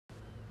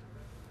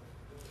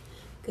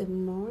Good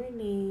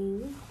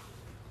morning.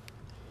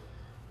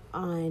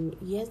 On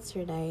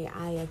yesterday,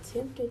 I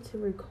attempted to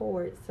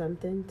record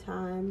something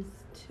times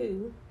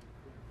two.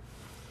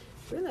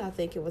 Really, I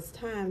think it was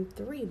time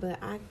three, but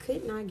I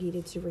could not get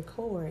it to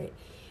record.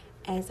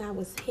 As I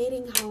was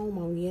heading home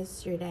on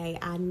yesterday,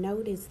 I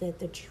noticed that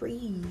the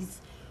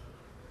trees,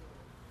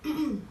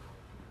 I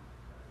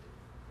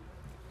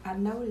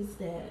noticed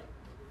that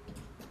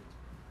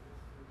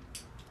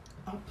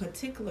a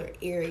particular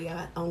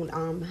area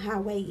on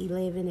Highway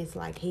 11 is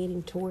like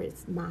heading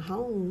towards my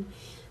home.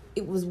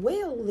 It was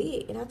well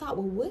lit, and I thought,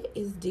 well, what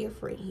is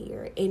different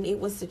here? And it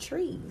was the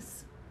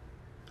trees.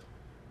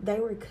 They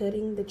were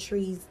cutting the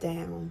trees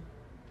down.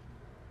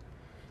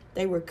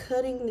 They were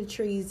cutting the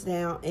trees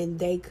down, and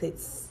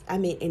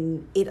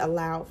and it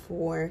allowed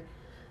for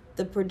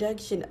the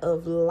production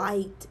of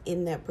light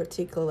in that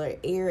particular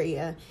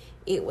area.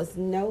 It was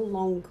no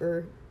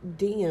longer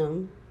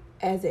dim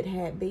as it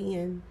had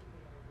been.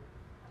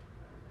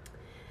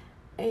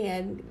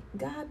 And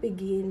God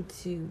began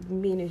to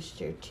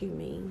minister to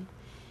me.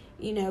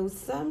 You know,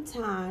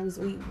 sometimes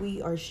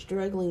we are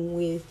struggling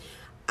with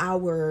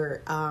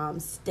our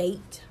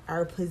state,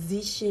 our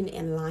position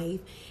in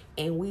life,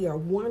 and we are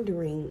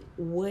wondering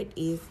what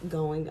is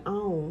going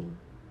on.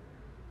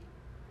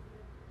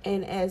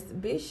 And as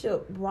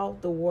Bishop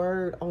brought the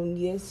word on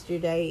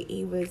yesterday,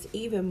 it was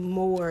even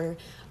more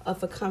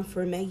of a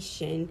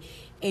confirmation.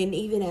 And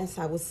even as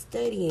I was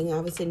studying, I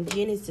was in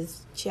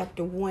Genesis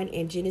chapter 1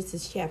 and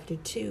Genesis chapter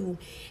 2,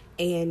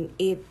 and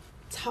it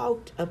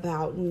talked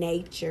about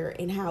nature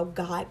and how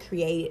God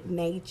created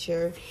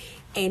nature.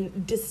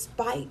 And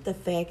despite the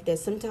fact that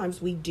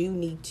sometimes we do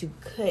need to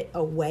cut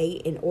away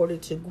in order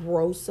to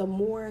grow some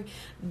more,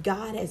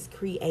 God has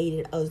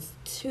created us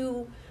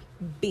to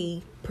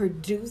be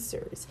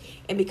producers.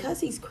 And because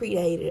he's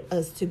created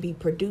us to be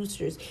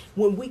producers,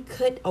 when we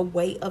cut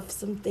away of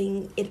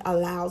something, it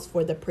allows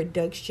for the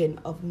production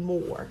of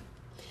more.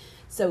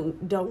 So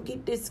don't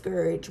get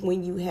discouraged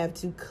when you have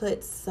to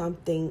cut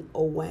something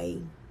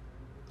away.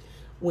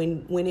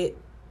 When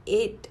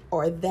it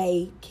or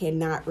they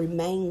cannot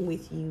remain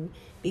with you,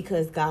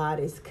 because God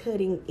is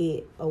cutting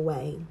it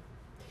away.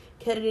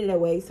 Cutting it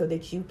away so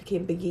that you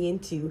can begin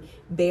to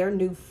bear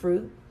new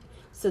fruit,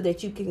 so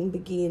that you can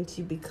begin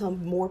to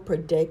become more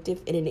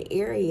productive in an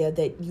area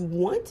that you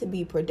want to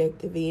be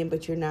productive in,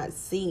 but you're not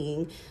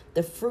seeing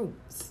the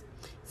fruits.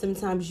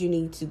 Sometimes you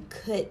need to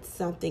cut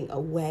something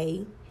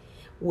away,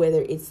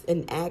 whether it's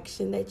an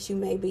action that you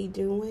may be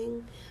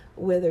doing,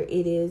 whether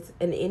it is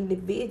an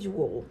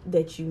individual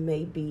that you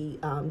may be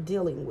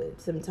dealing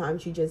with.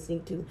 Sometimes you just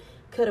need to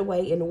cut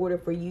away in order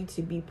for you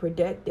to be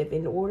productive,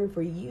 in order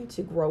for you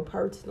to grow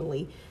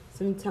personally.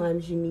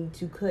 Sometimes you need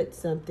to cut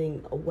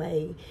something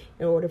away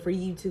in order for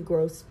you to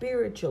grow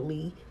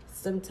spiritually.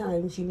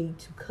 Sometimes you need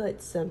to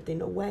cut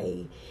something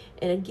away.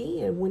 And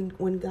again,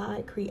 when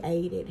God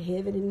created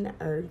heaven and the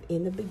earth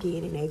in the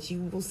beginning, as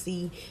you will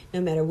see, no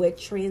matter what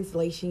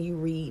translation you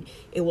read,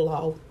 it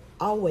will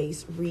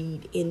always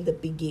read in the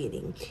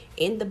beginning.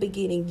 In the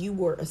beginning, you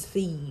were a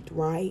seed,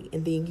 right?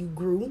 And then you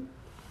grew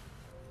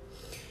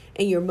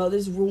in your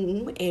mother's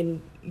womb,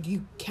 and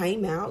you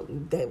came out.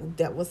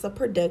 That was a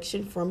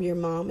production from your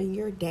mom and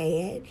your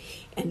dad,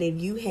 and then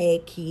you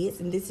had kids,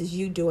 and this is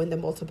you doing the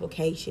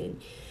multiplication.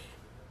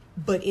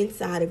 But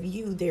inside of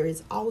you, there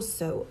is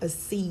also a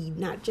seed,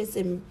 not just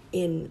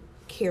in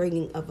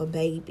carrying of a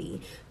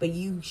baby, but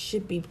you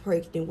should be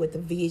pregnant with a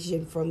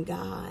vision from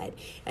God,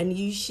 and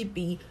you should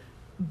be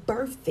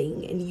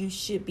birthing, and you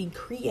should be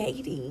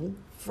creating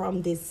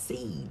from this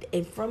seed.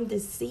 And from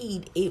this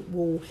seed, it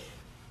will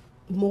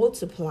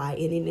multiply,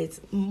 and in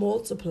its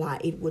multiply,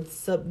 it would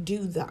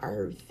subdue the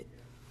earth.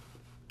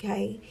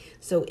 Okay,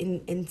 so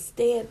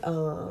instead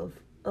of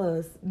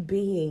us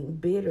being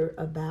bitter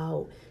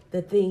about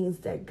the things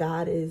that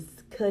God is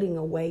cutting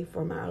away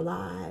from our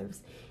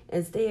lives,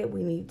 instead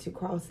we need to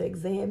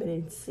cross-examine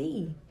and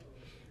see,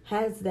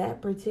 has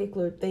that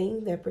particular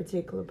thing, that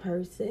particular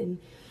person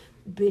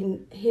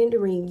been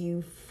hindering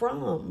you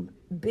from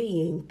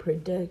being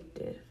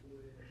productive,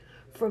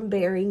 from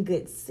bearing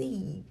good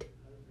seed?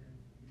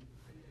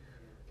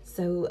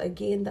 So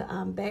again, the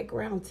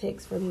background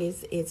text from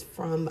this is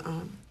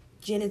from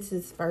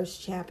Genesis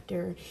first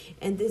chapter,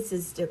 and this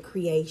is the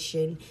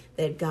creation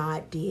that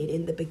God did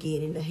in the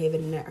beginning, the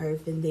heaven and the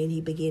earth. And then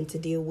he began to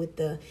deal with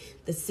the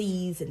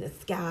seas and the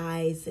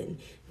skies, and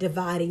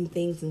dividing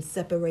things and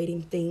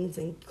separating things,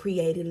 and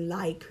creating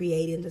light,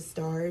 creating the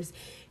stars,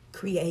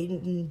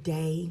 creating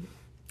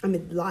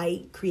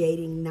light,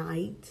 creating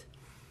night.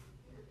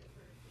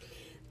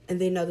 And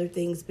then other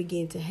things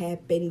begin to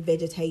happen.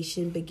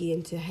 Vegetation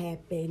began to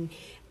happen,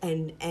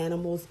 and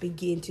animals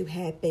begin to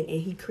happen. And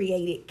he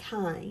created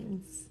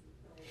kinds.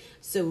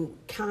 So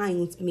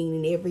kinds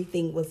meaning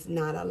everything was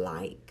not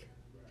alike.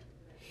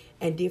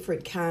 And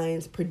different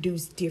kinds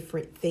produce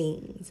different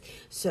things.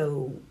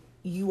 So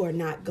you are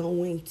not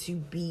going to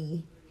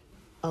be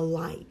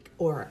alike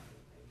or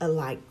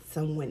like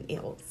someone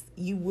else.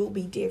 You will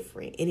be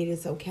different, and it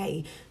is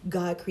okay.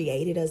 God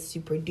created us to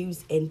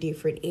produce in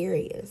different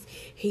areas.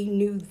 He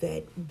knew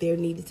that there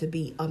needed to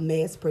be a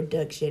mass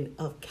production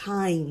of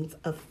kinds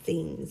of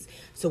things.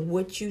 So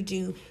what you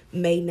do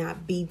may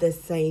not be the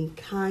same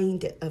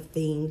kind of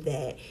thing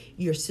that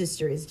your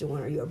sister is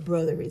doing or your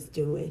brother is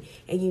doing,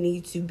 and you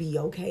need to be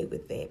okay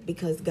with that,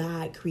 because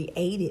God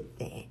created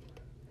that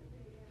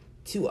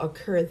to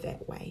occur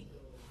that way.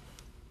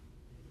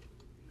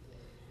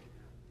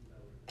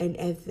 And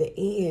at the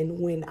end,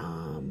 when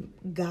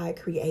God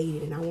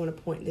created, and I want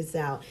to point this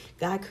out,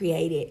 God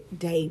created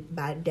day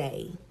by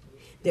day.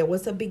 There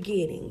was a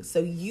beginning.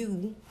 So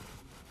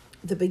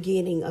the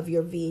beginning of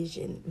your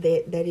vision,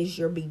 that is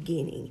your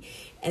beginning.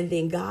 And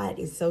then God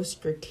is so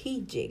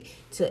strategic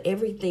to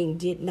everything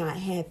did not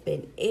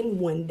happen in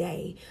one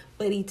day,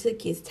 but he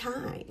took his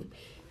time.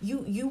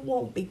 You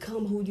won't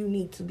become who you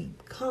need to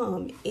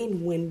become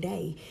in one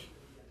day.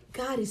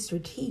 God is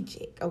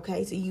strategic,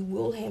 okay? So you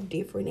will have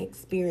different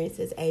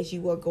experiences as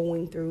you are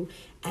going through,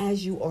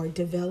 as you are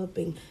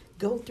developing.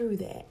 Go through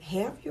that.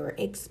 Have your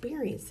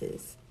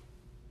experiences.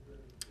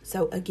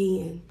 So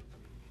again,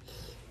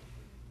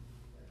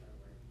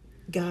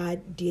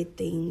 God did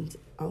things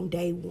on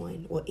day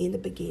one, or in the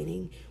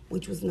beginning,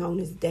 which was known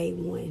as day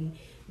one,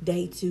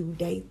 day 2,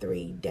 day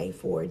 3, day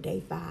 4,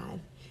 day 5,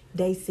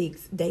 day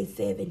 6, day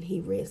 7,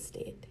 he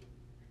rested.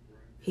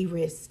 He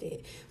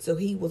rested. So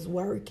he was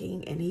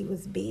working and he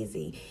was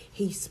busy.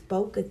 He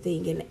spoke a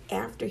thing, and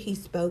after he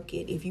spoke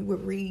it, if you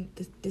would read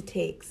the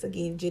text,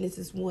 again,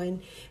 Genesis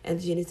 1 and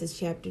Genesis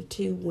chapter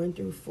 2, 1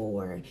 through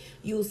 4,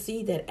 you'll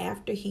see that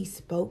after he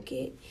spoke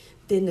it,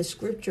 then the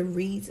scripture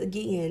reads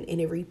again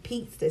and it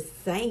repeats the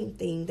same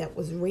thing that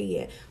was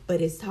read,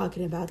 but it's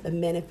talking about the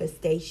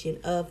manifestation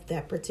of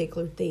that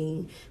particular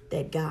thing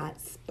that God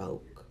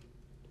spoke.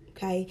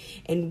 Okay?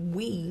 And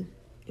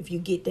if you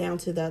get down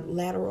to the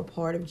lateral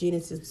part of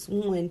Genesis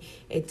 1,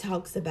 it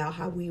talks about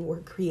how we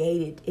were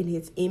created in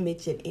his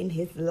image and in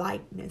his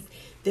likeness.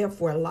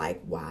 Therefore,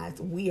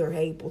 likewise, we are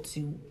able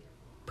to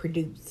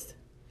produce.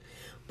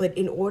 But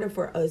in order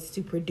for us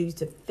to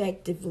produce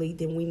effectively,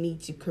 then we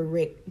need to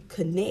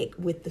connect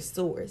with the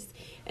source.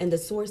 And the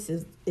source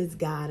is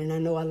God. And I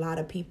know a lot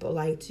of people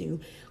like to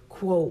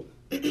quote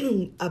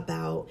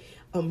about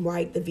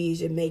write the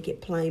vision, make it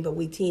plain, but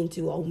we tend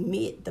to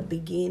omit the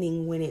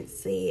beginning when it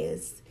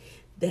says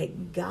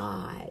that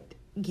God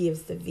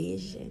gives the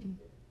vision,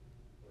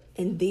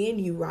 and then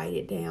you write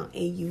it down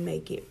and you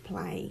make it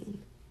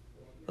plain.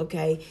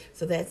 Okay,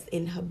 so that's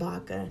in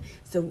Habakkuk.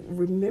 So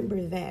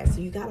remember that. So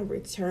you got to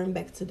return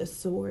back to the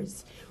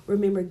source.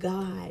 Remember,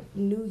 God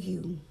knew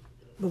you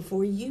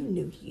before you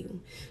knew you.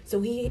 So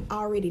he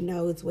already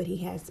knows what he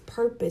has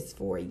purpose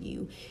for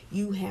you.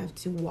 You have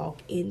to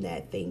walk in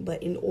that thing.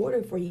 But in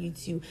order for you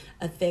to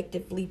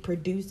effectively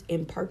produce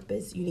in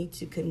purpose, you need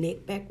to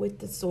connect back with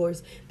the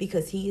source,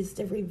 because he is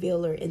the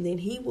revealer, and then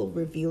he will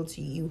reveal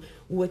to you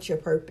what your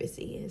purpose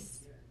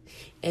is.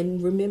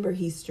 And remember,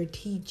 he's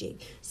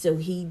strategic, so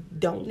he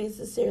don't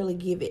necessarily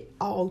give it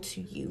all to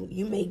you.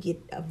 You may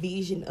get a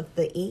vision of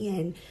the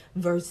end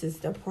versus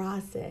the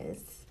process.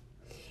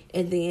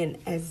 And then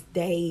as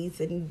days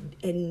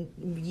and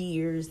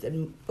years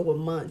or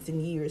months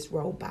and years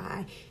roll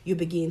by, you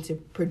begin to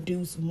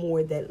produce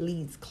more that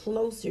leads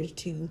closer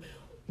to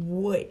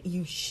what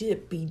you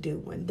should be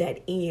doing,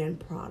 that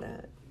end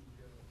product.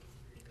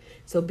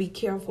 So be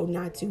careful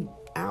not to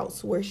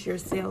outsource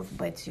yourself,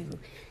 but to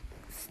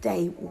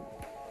stay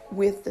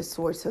with the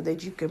source so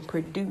that you can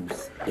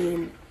produce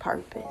in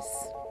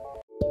purpose.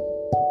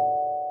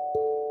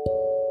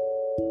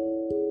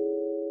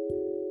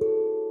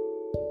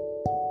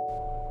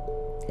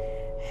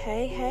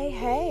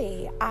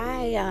 Hey,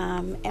 I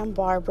am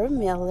Barbara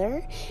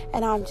Miller,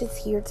 and I'm just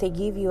here to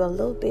give you a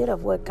little bit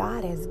of what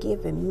God has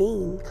given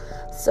me.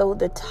 So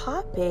the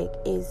topic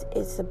is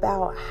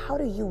about, how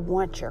do you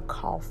want your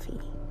coffee?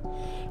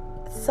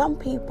 Some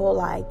people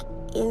like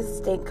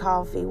instant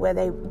coffee, where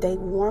they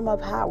warm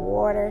up hot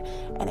water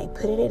and they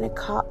put it in a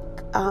cup,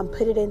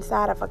 put it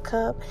inside of a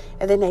cup,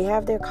 and then they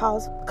have their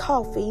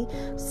coffee.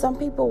 Some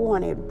people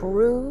want it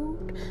brewed.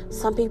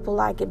 Some people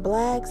like it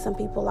black. Some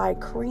people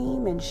like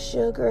cream and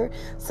sugar.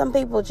 Some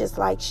people just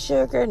like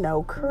sugar,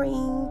 no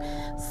cream.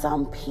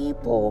 Some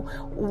people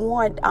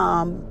want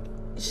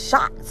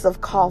shots of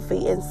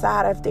coffee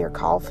inside of their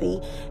coffee.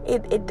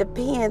 It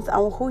depends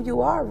on who you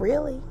are,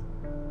 really.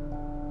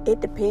 It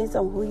depends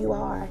on who you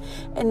are.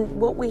 And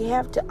what we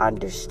have to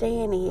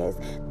understand is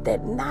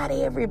that not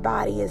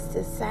everybody is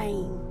the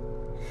same.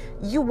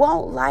 You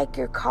won't like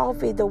your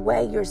coffee the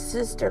way your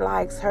sister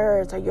likes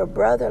hers or your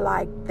brother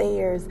likes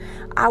theirs.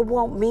 I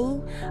want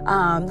me,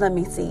 let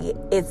me see,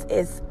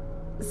 it's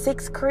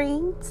 6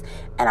 creams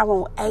and I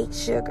want 8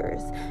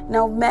 sugars.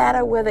 No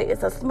matter whether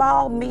it's a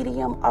small,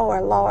 medium, or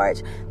a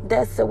large,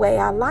 that's the way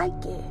I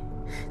like it.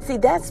 See,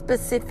 that's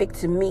specific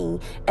to me.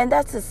 And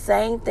that's the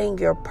same thing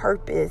your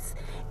purpose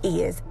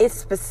is. It's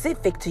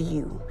specific to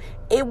you.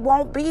 It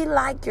won't be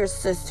like your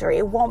sister.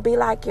 It won't be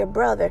like your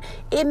brother.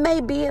 It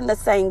may be in the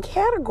same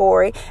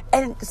category,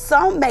 and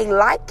some may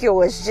like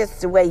yours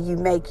just the way you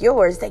make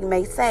yours. They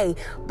may say,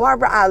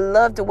 Barbara, I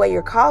love the way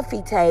your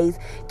coffee tastes.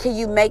 Can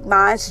you make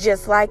mine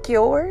just like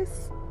yours?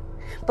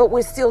 But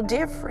we're still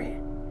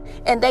different.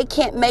 And they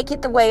can't make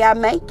it the way I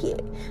make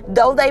it.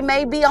 Though they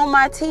may be on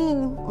my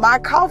team, my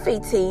coffee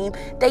team,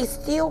 they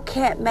still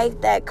can't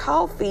make that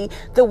coffee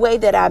the way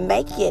that I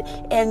make it.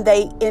 And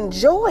they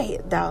enjoy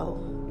it though.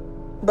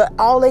 But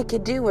all they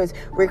could do is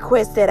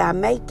request that I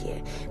make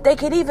it. They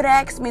could even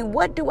ask me,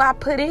 what do I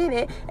put in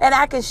it? And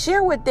I can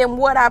share with them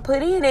what I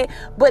put in it,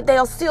 but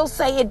they'll still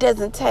say it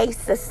doesn't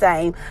taste the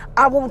same.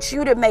 I want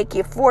you to make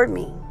it for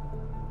me.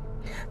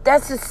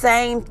 That's the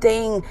same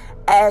thing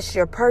as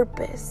your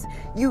purpose.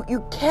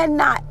 You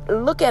cannot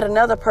look at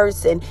another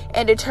person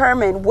and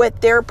determine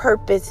what their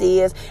purpose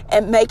is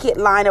and make it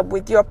line up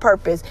with your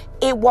purpose.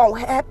 It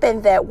won't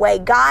happen that way.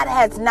 God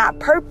has not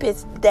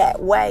purposed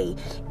that way.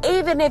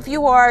 Even if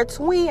you are a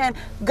twin,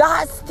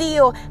 God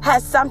still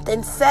has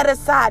something set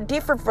aside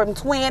different from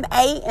twin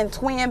A and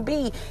twin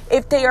B.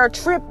 If they are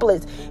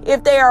triplets,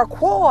 if they are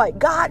quad,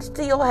 God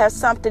still has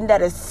something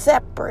that is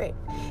separate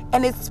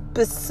and it's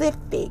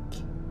specific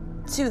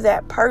to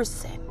that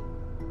person.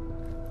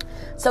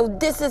 So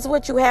this is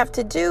what you have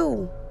to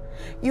do.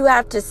 You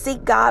have to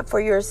seek God for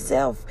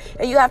yourself,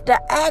 and you have to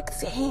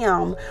ask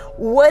him,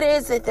 what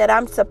is it that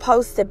I'm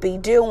supposed to be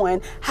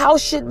doing? How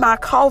should my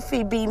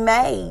coffee be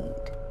made?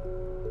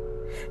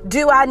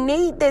 Do I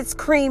need this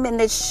cream and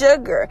this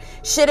sugar?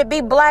 Should it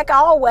be black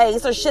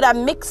always, or should I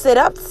mix it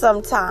up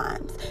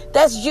sometimes?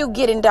 That's you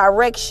getting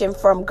direction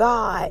from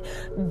God.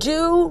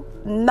 Do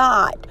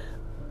not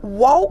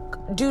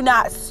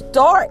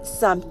start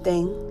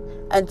something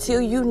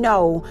until you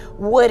know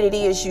what it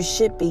is you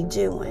should be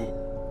doing.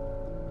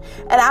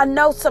 And I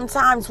know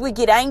sometimes we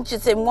get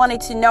anxious and wanting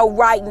to know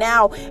right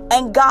now,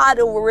 and God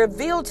will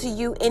reveal to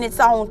you in its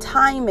own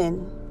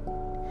timing.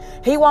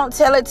 He won't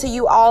tell it to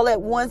you all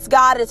at once.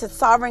 God is a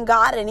sovereign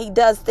God, and he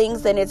does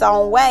things in his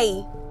own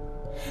way.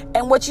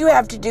 And what you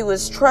have to do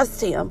is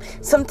trust him.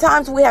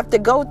 Sometimes we have to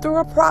go through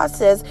a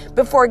process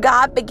before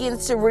God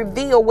begins to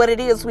reveal what it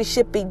is we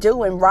should be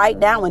doing right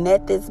now and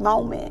at this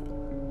moment.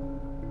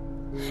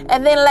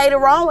 And then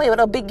later on,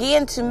 it'll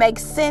begin to make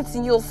sense,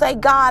 and you'll say,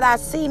 God, I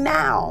see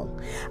now.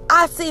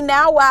 I see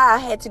now why I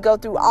had to go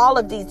through all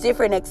of these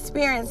different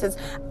experiences.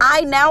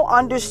 I now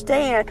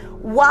understand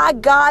why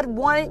God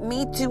wanted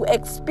me to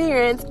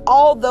experience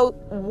although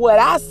what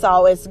I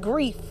saw as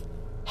grief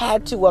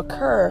had to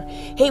occur.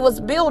 He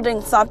was building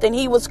something.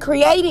 He was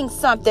creating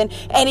something,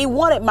 and he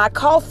wanted my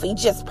coffee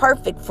just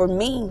perfect for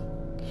me.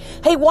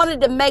 He wanted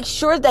to make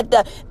sure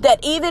that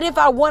even if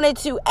I wanted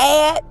to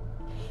add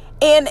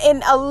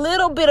in a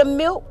little bit of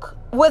milk,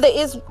 whether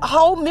it's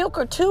whole milk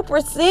or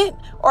 2%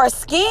 or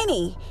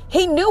skinny,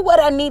 he knew what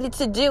I needed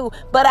to do,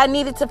 but I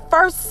needed to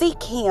first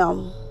seek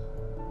him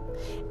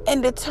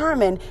and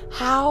determine,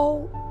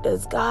 how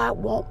does God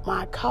want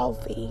my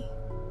coffee?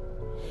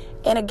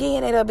 And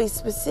again, it'll be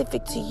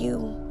specific to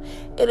you.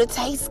 It'll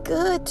taste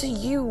good to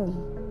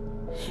you.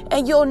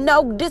 And you'll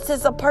know this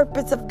is a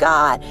purpose of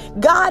God.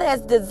 God has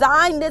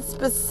designed it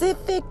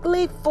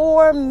specifically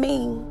for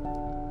me.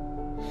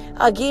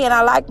 Again,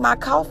 I like my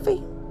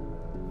coffee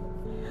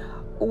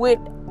with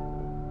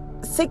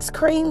 6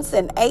 creams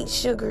and 8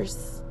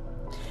 sugars.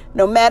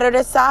 No matter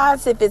the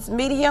size, if it's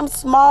medium,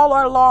 small,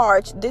 or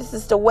large, this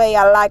is the way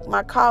I like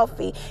my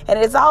coffee. And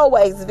it's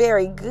always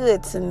very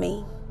good to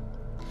me.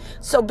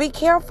 So be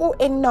careful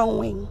in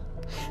knowing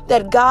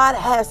that God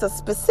has a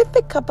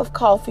specific cup of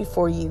coffee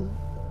for you.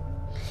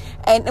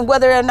 And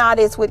whether or not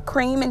it's with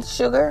cream and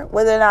sugar,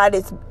 whether or not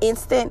it's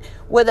instant,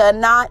 whether or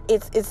not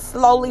it's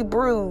slowly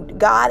brewed,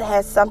 God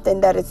has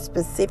something that is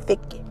specific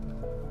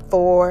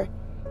for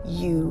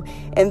you.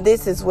 And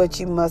this is what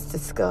you must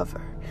discover.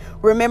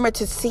 Remember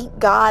to seek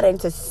God and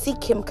to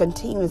seek him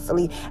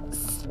continuously,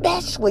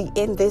 especially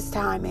in this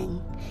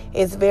timing.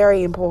 It's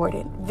very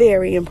important,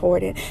 very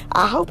important.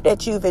 I hope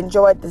that you've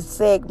enjoyed this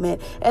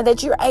segment and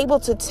that you're able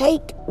to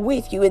take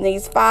with you in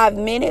these 5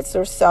 minutes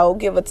or so,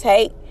 give or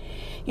take.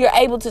 You're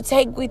able to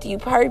take with you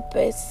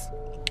purpose.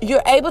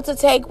 You're able to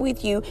take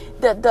with you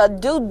the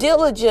due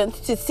diligence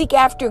to seek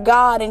after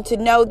God and to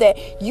know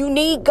that you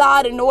need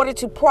God in order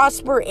to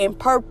prosper in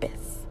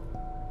purpose.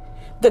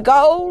 The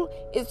goal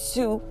is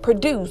to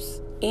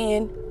produce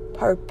in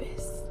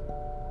purpose.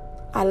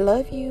 I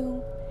love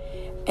you,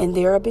 and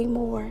there will be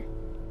more.